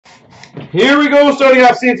Here we go, starting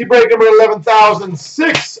off CNC break number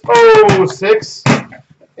 11,606. Hey,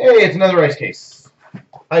 it's another ice case.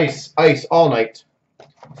 Ice, ice, all night.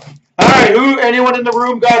 All right, anyone in the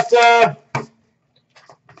room got,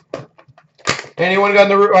 anyone got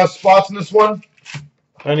the spots in this one?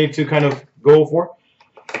 I need to kind of go for.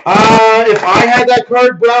 If I had that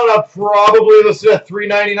card, Brown, I'd probably list it at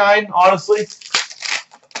 $3.99, honestly.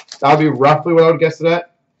 That would be roughly what I would guess it at.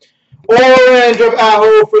 Orange of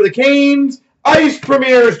Aho for the Canes. Ice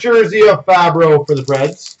Premier's jersey of Fabro for the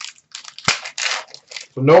Preds.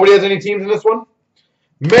 So nobody has any teams in this one.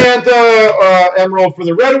 Manta Emerald for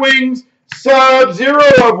the Red Wings. Sub-Zero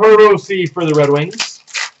of Hiroshi for the Red Wings.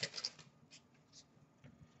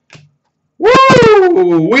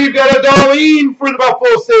 Woo! We've got a Darlene for the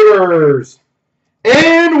Buffalo Sabres.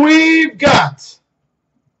 And we've got... Is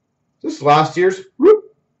this last year's?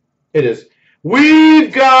 Whoop. It is.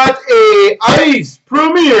 We've got a Ice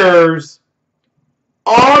Premier's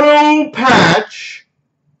auto patch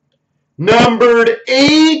numbered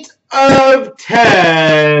 8 of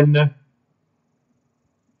 10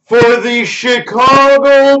 for the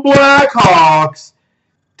Chicago Blackhawks,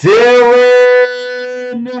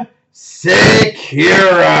 Dylan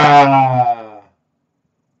Chara.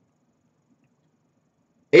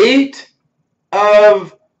 8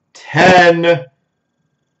 of 10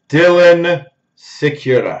 Dylan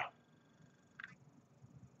Chara.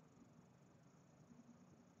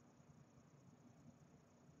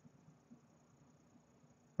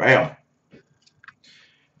 Bam.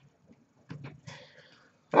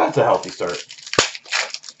 That's a healthy start.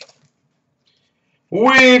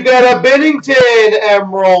 We've got a Bennington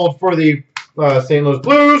Emerald for the St. Louis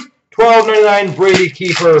Blues. $12.99 Brady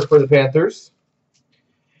Keeper for the Panthers.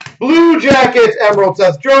 Blue Jackets Emerald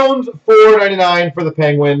Seth Jones. $4.99 for the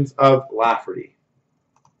Penguins of Lafferty.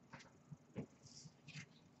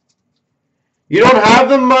 You don't have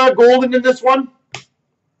them golden in this one?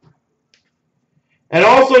 And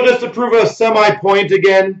also, just to prove a semi-point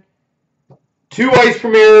again, 2 Ice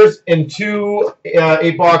Premiers and 2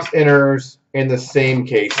 8-box inners in the same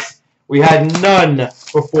case. We had none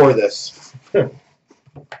before this.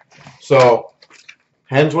 So,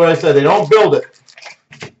 hence what I said. They don't build it.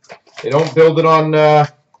 They don't build it on a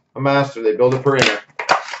master. They build it per inner.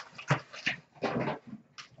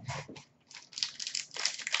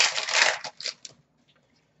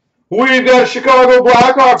 We've got Chicago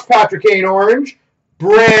Blackhawks Patrick Kane Orange.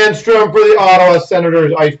 Brandstrom for the Ottawa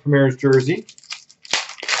Senators Ice Premier's jersey.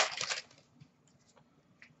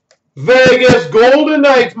 Vegas Golden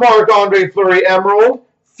Knights Marc-Andre Fleury Emerald.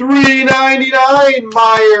 $3.99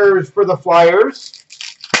 Myers for the Flyers.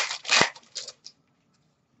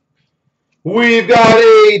 We've got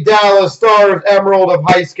a Dallas Stars Emerald of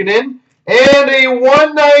Heiskanen. And a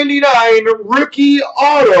 $1.99 rookie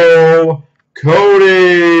auto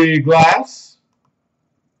Cody Glass.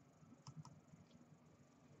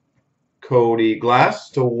 Cody Glass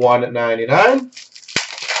to $1.99.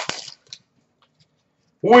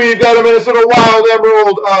 We've got a Minnesota Wild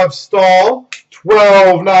Emerald of Stahl.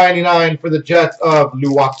 $12.99 for the Jets of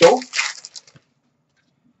Luato.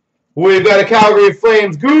 We've got a Calgary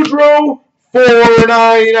Flames Goudreau.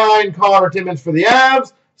 $4.99 Connor Timmins for the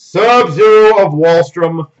Avs. Sub-Zero of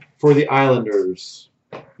Wallstrom for the Islanders.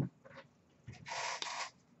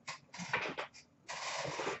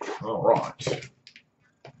 All right.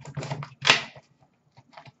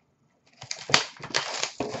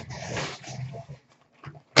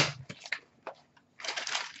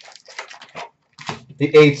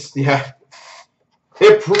 The 8s, yeah.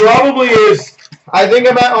 It probably is. I think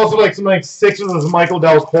I'm at also like some 6 of those Michael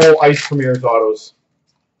Del Cole Ice Premier's autos.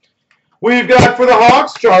 We've got for the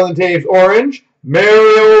Hawks, Jonathan Taves Orange.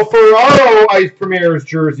 Mario Ferraro Ice Premier's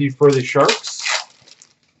jersey for the Sharks.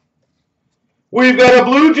 We've got a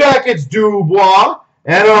Blue Jackets Dubois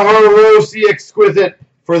and a Hiroshi Exquisite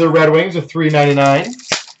for the Red Wings of $3.99.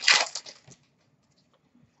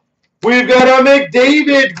 We've got a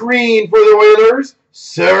McDavid Green for the Oilers.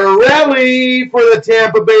 Cirelli for the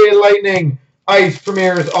Tampa Bay Lightning Ice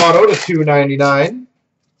Premier's auto to $2.99.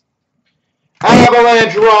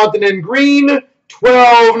 Avalanche Rantanen Green,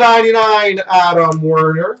 $12.99 Adam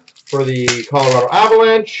Werner for the Colorado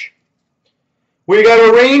Avalanche. We got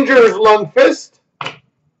a Rangers Lundqvist,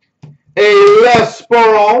 a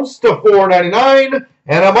L'Esperance to $4.99,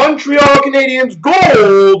 and a Montreal Canadiens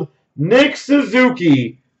Gold Nick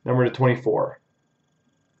Suzuki, number 24.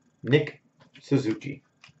 Nick Suzuki.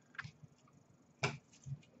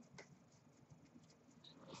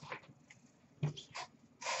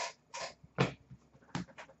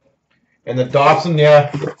 And the Dobson,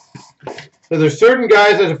 yeah. So there's certain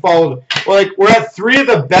guys that have followed. Well, like, we're at 3 of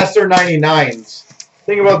the Besser 99s.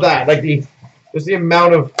 Think about that. Like, just the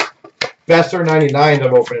amount of Besser 99s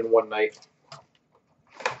I've opened in one night.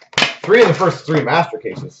 3 in the first 3 master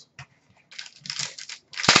cases.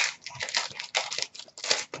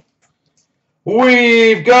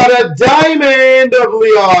 We've got a diamond of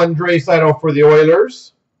Leon Draisaitl for the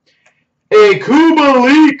Oilers. A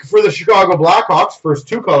Kubalik for the Chicago Blackhawks. First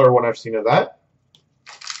 2-color one I've seen of that.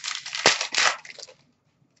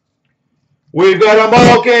 We've got a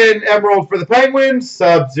Malkin Emerald for the Penguins.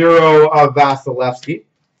 Sub-Zero of Vasilevsky.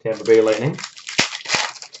 Tampa Bay Lightning.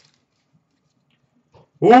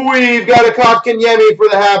 We've got a Kotkaniemi for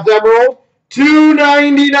the Habs Emerald.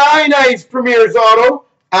 $2.99 Ice Premier's Auto.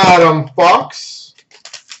 Adam Fox.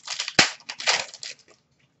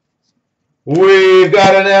 We've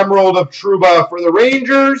got an Emerald of Trouba for the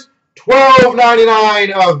Rangers.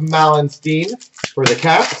 $12.99 of Malenstein for the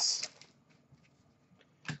Caps.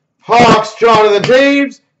 Hawks Jonathan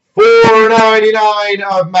Taves. $4.99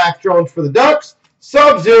 of Mac Jones for the Ducks.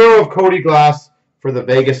 Sub-Zero of Cody Glass for the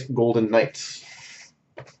Vegas Golden Knights.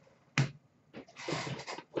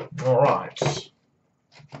 All right.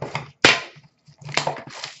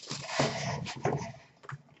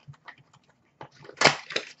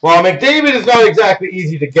 Well, McDavid is not exactly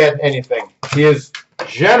easy to get anything. He is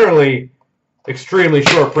generally extremely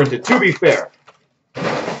short printed, to be fair.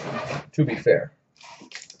 To be fair.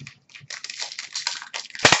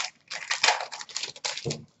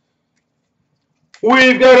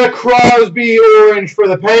 We've got a Crosby Orange for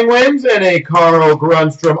the Penguins and a Carl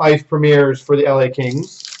Grundstrom Ice Premiers for the LA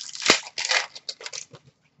Kings.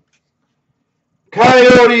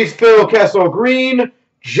 Coyotes Phil Kessel Green.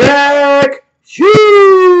 Jack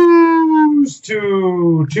Hughes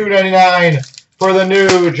to $2.99 for the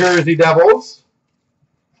New Jersey Devils.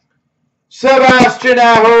 Sebastian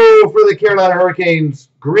Aho for the Carolina Hurricanes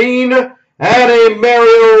Green. And a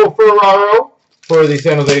Mario Ferraro for the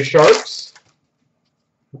San Jose Sharks.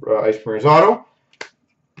 Ice Premier's Auto.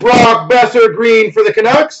 Brock Besser Green for the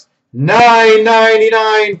Canucks.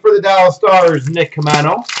 $9.99 for the Dallas Stars Nick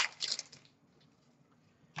Camano.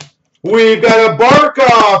 We've got a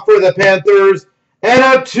Barkov for the Panthers and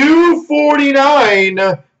a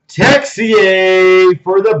 $2.49 Texier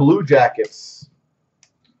for the Blue Jackets.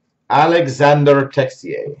 Alexander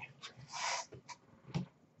Texier.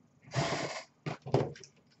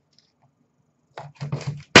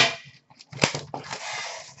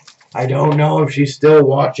 I don't know if she's still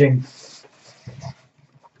watching.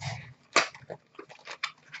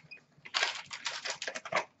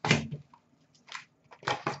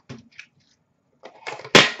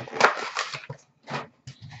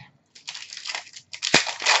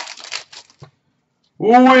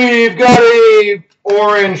 We've got a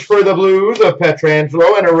orange for the Blues of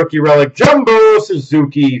Pietrangelo and a rookie relic Jumbo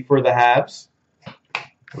Suzuki for the Habs.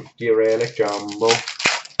 Rookie relic Jumbo.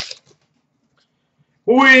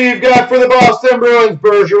 We've got for the Boston Bruins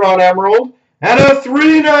Bergeron Emerald and a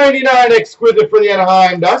 $3.99 exquisite for the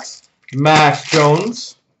Anaheim Ducks, Max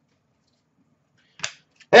Jones.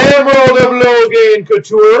 Emerald of Logan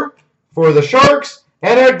Couture for the Sharks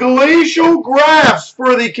and a Glacial Graphs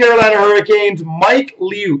for the Carolina Hurricanes, Mike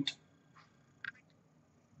Liut.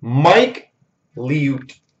 Mike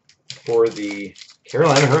Liut for the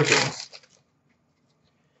Carolina Hurricanes.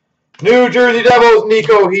 New Jersey Devils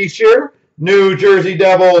Nico Hischier. New Jersey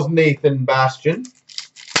Devils, Nathan Bastian.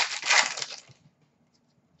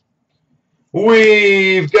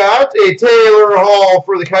 We've got a Taylor Hall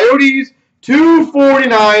for the Coyotes.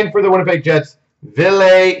 $2.49 for the Winnipeg Jets,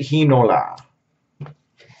 Ville Heinola.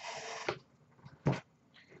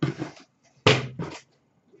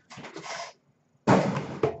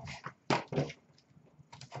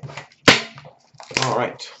 All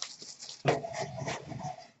right.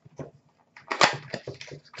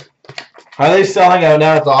 Are they selling out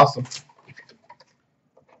now? It's awesome.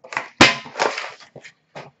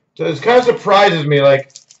 So it kind of surprises me.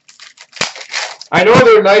 Like, I know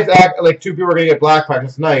they're nice. Like 2 people are gonna get black packs.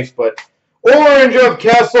 It's nice, but orange of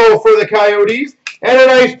Kessel for the Coyotes and a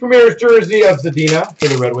nice Premier's jersey of Zadina for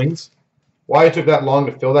the Red Wings. Why it took that long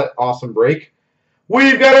to fill that awesome break?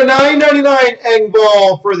 We've got a $9.99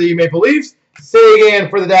 Engvall for the Maple Leafs, Sagan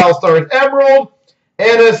for the Dallas Stars Emerald,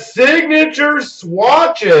 and a signature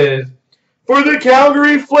swatches for the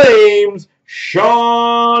Calgary Flames,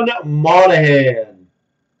 Sean Monahan.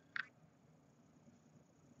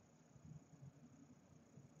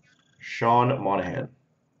 Sean Monahan.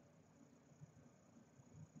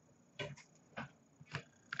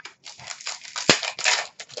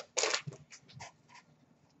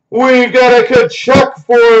 We've got a Kachuk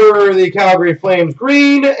for the Calgary Flames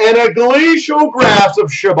Green and a Glacial Graphs of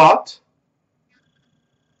Shabbat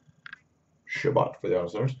Shabbat for the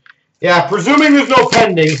Oilers. Yeah, presuming there's no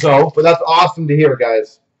pending, but that's awesome to hear,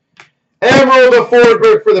 guys. Emerald of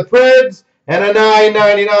Forsberg for the Preds, and a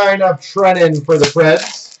 $9.99 of Trenin for the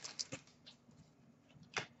Preds.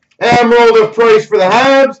 Emerald of Price for the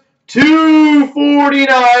Habs, $2.49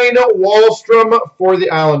 Wahlstrom for the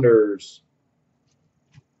Islanders.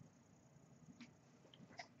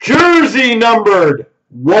 Jersey numbered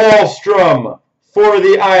Wahlstrom for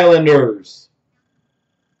the Islanders.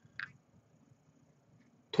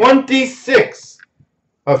 26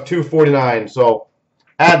 of $2.49. So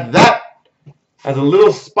add that as a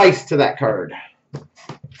little spice to that card.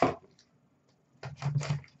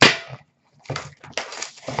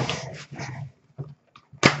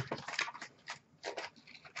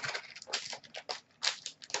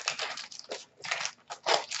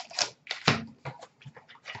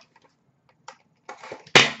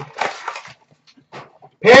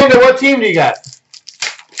 Panda, what team do you got?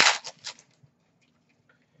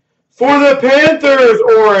 For the Panthers,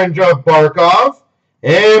 orange of Barkov.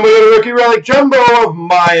 And we got a rookie relic jumbo of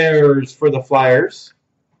Myers for the Flyers.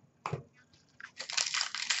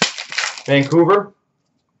 Vancouver.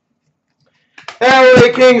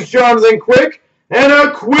 LA Kings, Jonathan Quick. And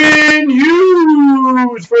a Quinn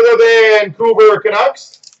Hughes for the Vancouver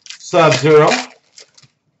Canucks. Sub-Zero.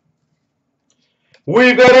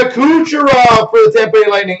 We've got a Kucherov for the Tampa Bay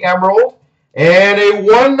Lightning Emerald. And a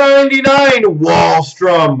 $1.99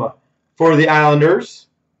 Wahlstrom for the Islanders.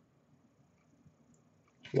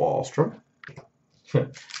 Wahlstrom.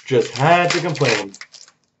 Just had to complain.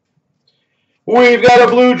 We've got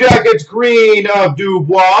a Blue Jackets green of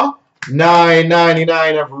Dubois.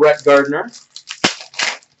 $9.99 of Rhett Gardner.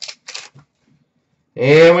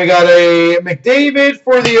 And we got a McDavid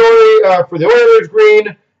for the Oilers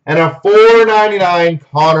green. And a $4.99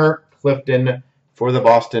 Connor Clifton for the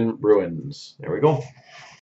Boston Bruins. There we go.